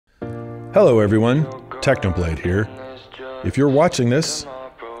Hello everyone, Technoblade here. If you're watching this,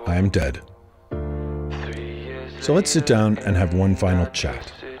 I am dead. So let's sit down and have one final chat.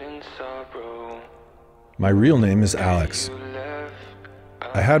 My real name is Alex.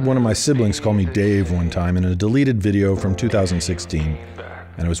 I had one of my siblings call me Dave one time in a deleted video from 2016,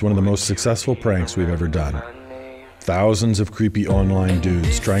 and it was one of the most successful pranks we've ever done. Thousands of creepy online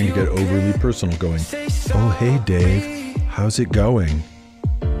dudes trying to get overly personal going, "Oh hey Dave, how's it going?"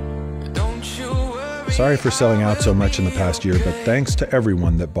 Sorry for selling out so much in the past year, but thanks to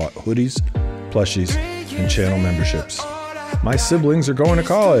everyone that bought hoodies, plushies, and channel memberships. My siblings are going to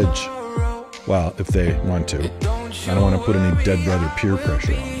college. Well, if they want to. I don't want to put any dead brother peer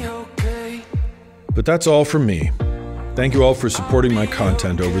pressure on them. But that's all from me. Thank you all for supporting my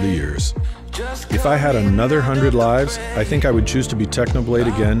content over the years. If I had another 100 lives, I think I would choose to be Technoblade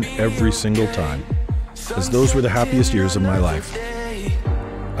again every single time, as those were the happiest years of my life.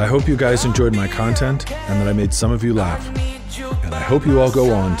 I hope you guys enjoyed my content and that I made some of you laugh. And I hope you all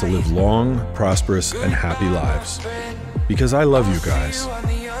go on to live long, prosperous, and happy lives. Because I love you guys.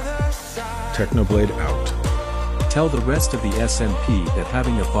 Technoblade out. Tell the rest of the SMP that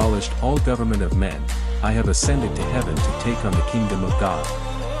having abolished all government of men, I have ascended to heaven to take on the kingdom of God.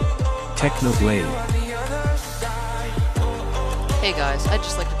 Technoblade. Hey guys, I'd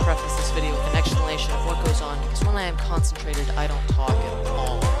just like to preface this video with an explanation of what goes on, because when I am concentrated, I don't talk at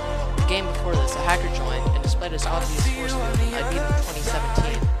all. The game before this, a hacker joined, and despite his obvious force field, I beat him in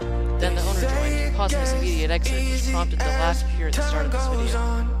 2017. Then the owner joined, causing his immediate exit, which prompted the last peer at the start of this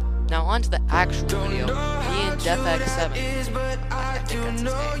video. Now on to the actual video. Me and DefX7, I think that's his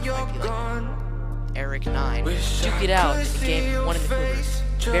name, might be like Eric9, duke it out in the game with one in the quiver.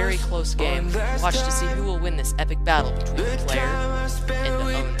 Very close game. Watch to see who will win this epic battle between the player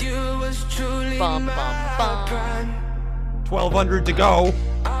and the owner. Bum bum bum. 1,200 to go.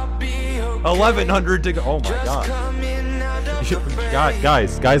 1,100 to go. Oh my god.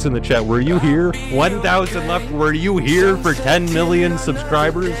 Guys in the chat, were you here? 1,000 left. Were you here for 10 million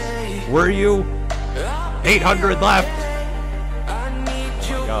subscribers? Were you? 800 left.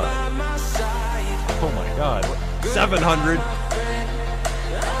 Oh my god. 700.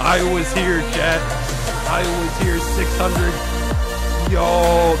 I was here, chat. I was here. 600.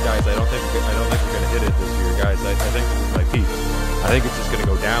 Yo, guys, I don't think we're gonna hit it this year, guys. I think this is my peak. I think it's just gonna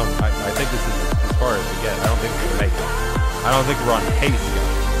go down. I think this is as far as we get. I don't think we're gonna make it. I don't think we're on pace,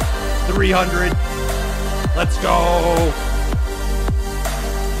 guys. 300. Let's go.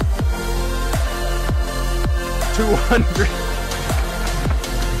 200.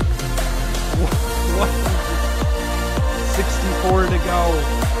 64 to go.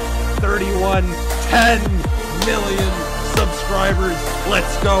 31. 10 million subscribers.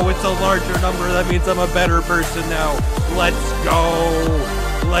 Let's go. It's a larger number. That means I'm a better person now. Let's go.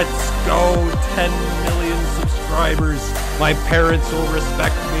 Let's go. 10 million subscribers. My parents will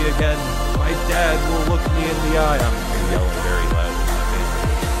respect me again. My dad will look me in the eye. I'm yelling very loud in my face.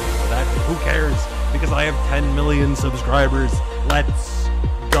 That, who cares? Because I have 10 million subscribers. Let's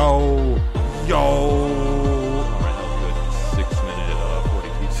go. Yo.